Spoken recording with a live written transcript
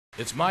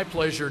It's my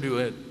pleasure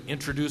to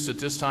introduce at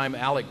this time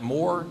Alec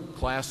Moore,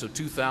 class of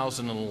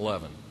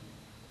 2011.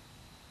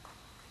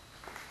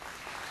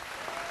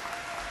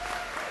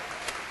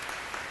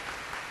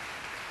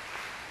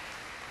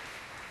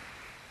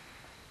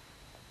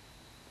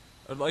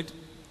 I'd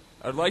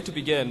like to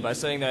begin by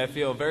saying that I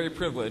feel very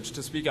privileged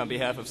to speak on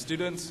behalf of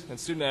students and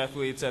student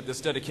athletes at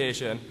this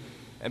dedication,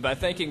 and by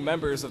thanking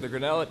members of the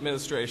Grinnell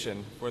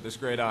administration for this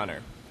great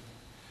honor.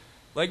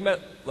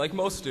 Like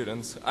most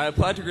students, I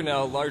applied to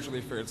Grinnell largely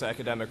for its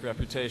academic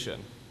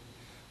reputation,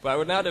 but I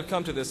would not have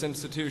come to this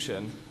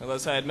institution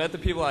unless I had met the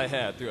people I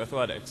had through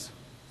athletics.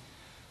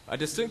 I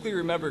distinctly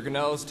remember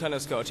Grinnell's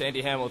tennis coach,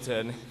 Andy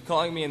Hamilton,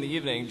 calling me in the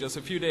evening just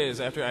a few days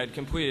after I had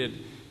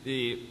completed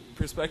the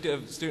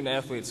prospective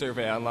student-athlete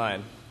survey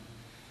online.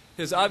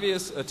 His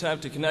obvious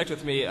attempt to connect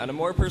with me on a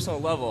more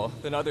personal level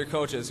than other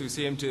coaches who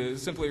seemed to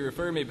simply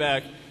refer me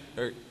back,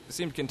 or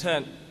seemed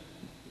content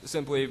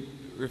simply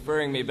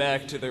referring me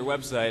back to their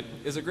website,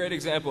 is a great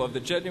example of the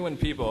genuine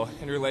people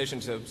and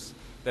relationships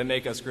that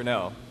make us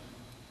Grinnell.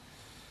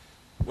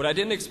 What I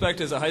didn't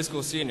expect as a high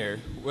school senior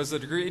was the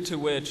degree to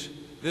which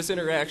this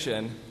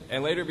interaction,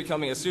 and later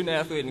becoming a student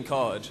athlete in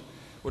college,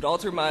 would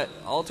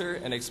alter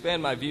and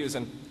expand my views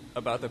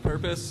about the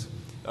purpose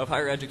of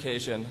higher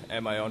education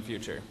and my own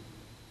future.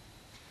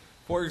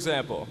 For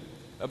example,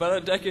 about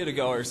a decade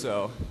ago or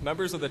so,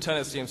 members of the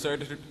tennis team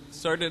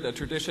started a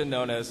tradition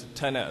known as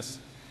 10S,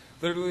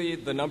 literally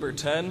the number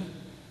 10,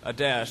 a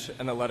dash,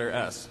 and the letter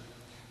S.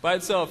 By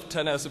itself,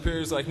 10S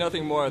appears like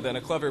nothing more than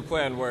a clever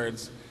play on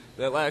words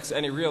that lacks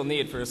any real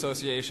need for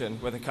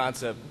association with a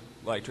concept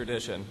like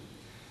tradition.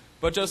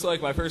 But just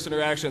like my first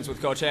interactions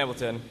with Coach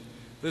Hamilton,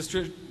 this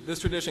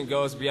tradition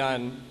goes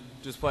beyond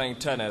just playing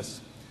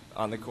tennis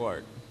on the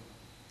court.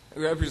 It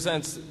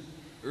represents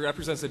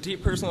the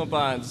deep personal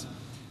bonds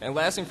and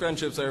lasting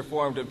friendships that are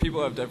formed when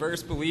people of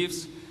diverse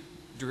beliefs,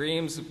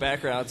 dreams,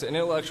 backgrounds, and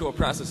intellectual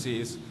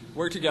processes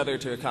work together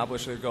to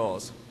accomplish their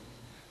goals.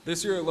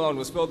 This year alone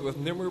was filled with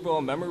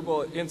innumerable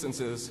memorable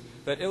instances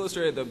that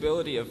illustrated the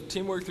ability of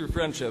teamwork through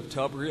friendship to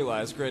help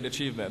realize great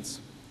achievements.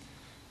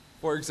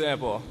 For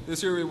example,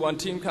 this year we won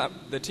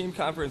the team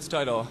conference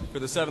title for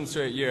the 7th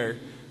straight year,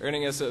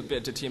 earning us a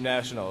bid to team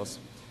nationals.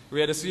 We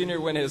had a senior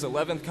win his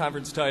 11th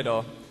conference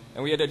title,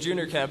 and we had a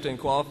junior captain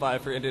qualify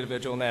for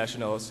individual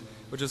nationals,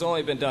 which has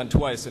only been done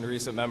twice in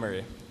recent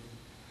memory.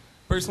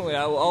 Personally,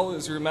 I will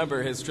always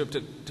remember his trip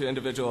to the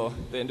individual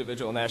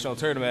national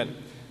tournament,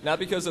 not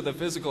because of the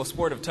physical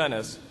sport of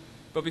tennis,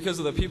 but because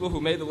of the people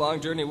who made the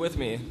long journey with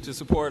me to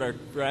support our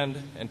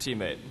friend and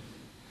teammate.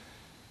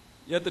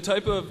 Yet the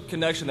type of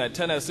connection that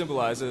tennis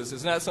symbolizes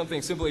is not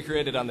something simply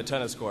created on the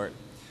tennis court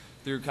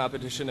through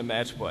competition and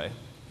match play.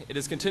 It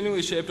is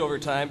continually shaped over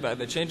time by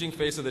the changing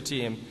face of the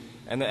team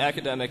and the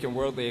academic and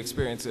worldly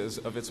experiences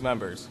of its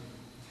members.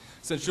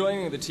 Since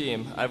joining the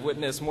team, I've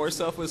witnessed more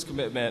selfless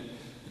commitment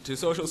to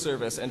social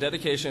service and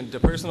dedication to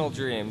personal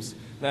dreams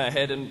than I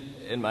had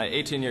in my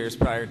 18 years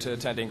prior to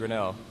attending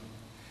Grinnell.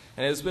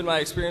 And it has been my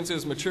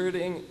experiences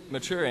maturing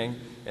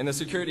in the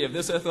security of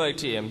this athletic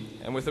team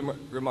and with the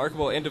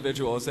remarkable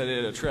individuals that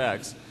it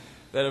attracts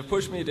that have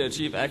pushed me to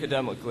achieve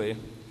academically,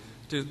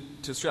 to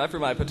strive for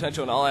my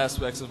potential in all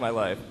aspects of my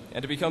life,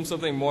 and to become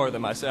something more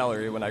than my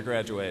salary when I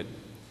graduate.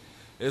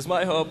 It is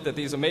my hope that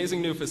these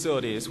amazing new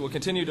facilities will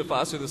continue to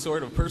foster the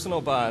sort of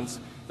personal bonds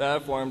that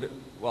I've formed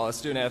while a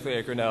student athlete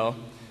at Grinnell,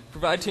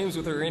 provide teams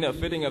with an arena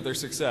fitting of their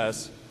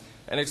success,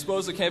 and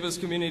expose the campus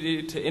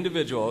community to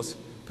individuals,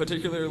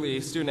 particularly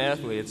student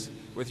athletes,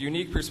 with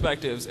unique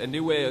perspectives and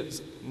new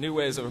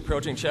ways of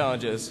approaching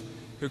challenges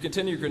who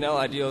continue Grinnell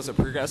ideals of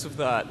progressive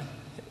thought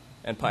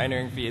and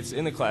pioneering feats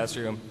in the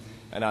classroom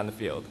and on the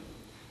field.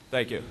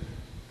 Thank you.